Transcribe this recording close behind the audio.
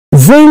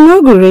The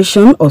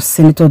inauguration of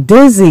Senator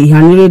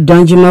Ehanire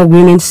Danjuma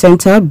Women's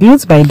Center,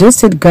 built by Edo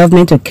State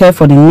government to care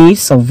for the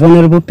needs of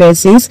vulnerable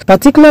persons,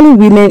 particularly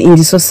women in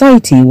the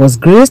society, was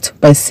graced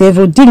by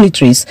several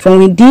dignitaries from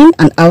within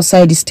and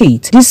outside the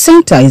state. This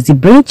center is the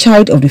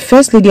brainchild of the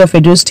First Lady of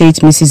Edo State,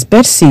 Mrs.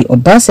 Betsy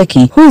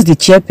Obaseki, who is the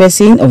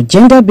chairperson of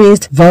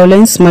Gender-Based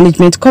Violence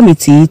Management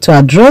Committee, to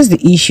address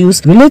the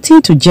issues relating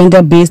to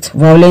gender-based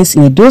violence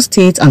in Edo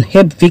State and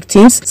help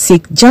victims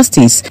seek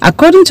justice.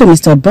 According to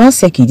Mr.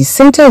 Obaseki, the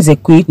center is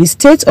equipped with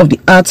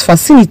state-of-the-art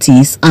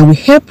facilities and will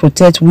help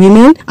protect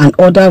women and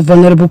other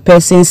vulnerable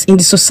persons in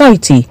the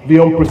society.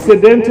 The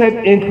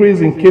unprecedented increase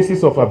in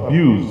cases of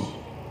abuse,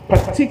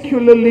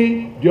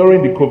 particularly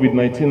during the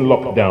COVID-19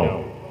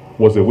 lockdown,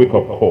 was a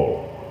wake-up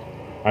call.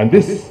 And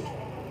this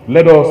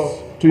led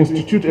us to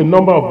institute a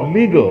number of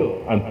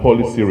legal and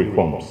policy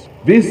reforms.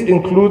 This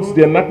includes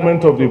the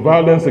enactment of the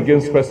Violence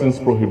Against Persons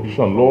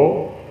Prohibition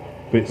Law,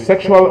 the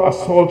Sexual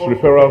Assault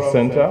Referral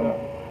Center,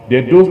 the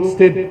Edo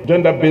State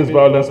Gender-Based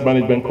Violence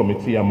Management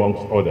Committee,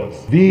 amongst others.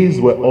 These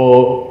were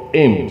all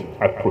aimed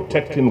at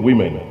protecting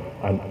women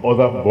and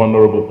other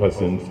vulnerable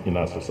persons in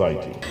our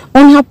society.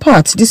 On her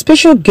part, the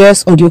special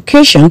guest on the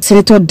occasion,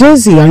 Senator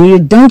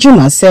Ehanire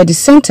Danjuma, said the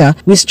center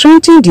will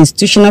strengthen the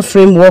institutional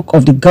framework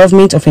of the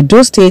government of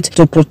Edo State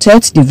to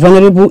protect the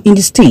vulnerable in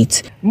the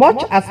state.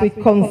 Much as we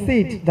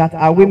concede that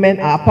our women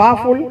are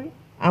powerful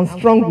and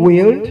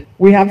strong-willed,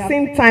 we have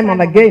seen time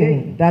and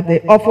again that they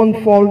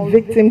often fall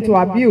victim to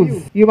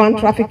abuse, human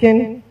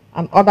trafficking,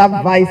 and other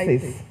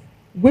vices,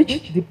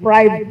 which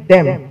deprive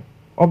them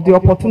of the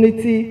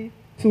opportunity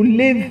to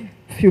live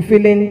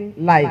fulfilling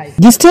lives.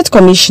 The State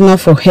Commissioner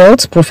for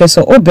Health,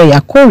 Professor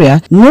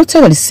Osarogiuwa,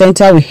 noted that the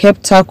center will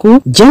help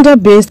tackle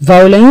gender-based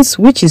violence,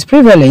 which is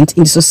prevalent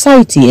in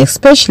society,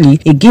 especially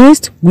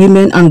against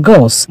women and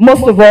girls.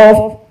 Most of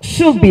all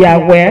should be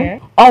aware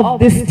of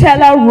the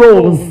stellar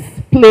roles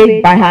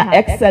played by Her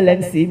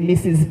Excellency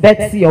Mrs.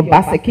 Betsy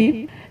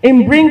Obaseki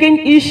in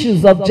bringing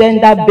issues of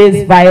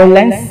gender-based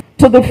violence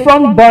to the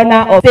front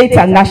burner of state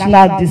and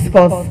national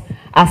discourse,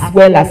 as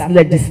well as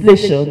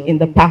legislation in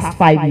the past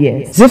 5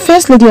 years. The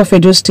First Lady of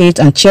Edo State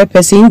and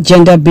Chairperson,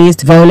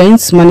 Gender-Based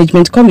Violence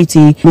Management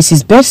Committee,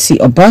 Mrs. Betsy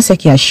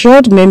Obaseki,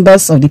 assured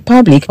members of the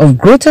public of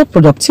greater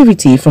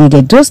productivity from the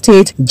Edo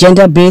State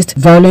Gender-Based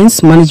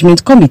Violence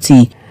Management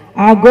Committee.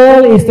 Our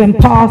goal is to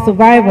empower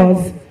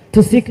survivors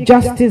to seek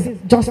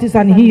justice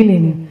and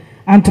healing,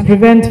 and to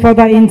prevent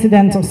further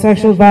incidents of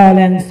sexual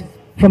violence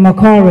from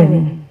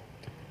occurring.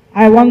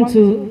 I want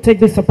to take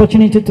this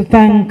opportunity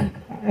to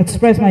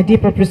express my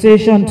deep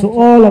appreciation to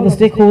all of the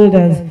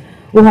stakeholders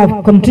who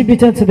have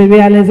contributed to the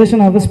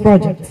realization of this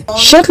project.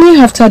 Shortly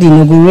after the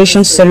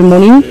inauguration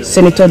ceremony,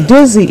 Senator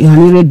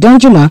Ehanire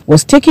Danjuma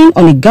was taken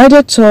on a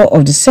guided tour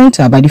of the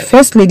center by the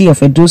First Lady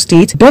of Edo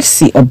State,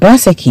 Betsy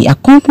Obaseki,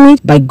 accompanied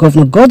by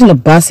Governor Godwin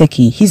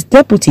Obaseki, his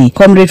deputy,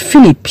 Comrade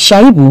Philip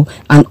Shaibu,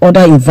 and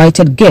other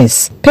invited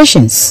guests.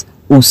 Patience,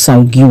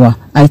 Osarogiuwa,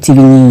 ITV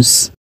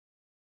News.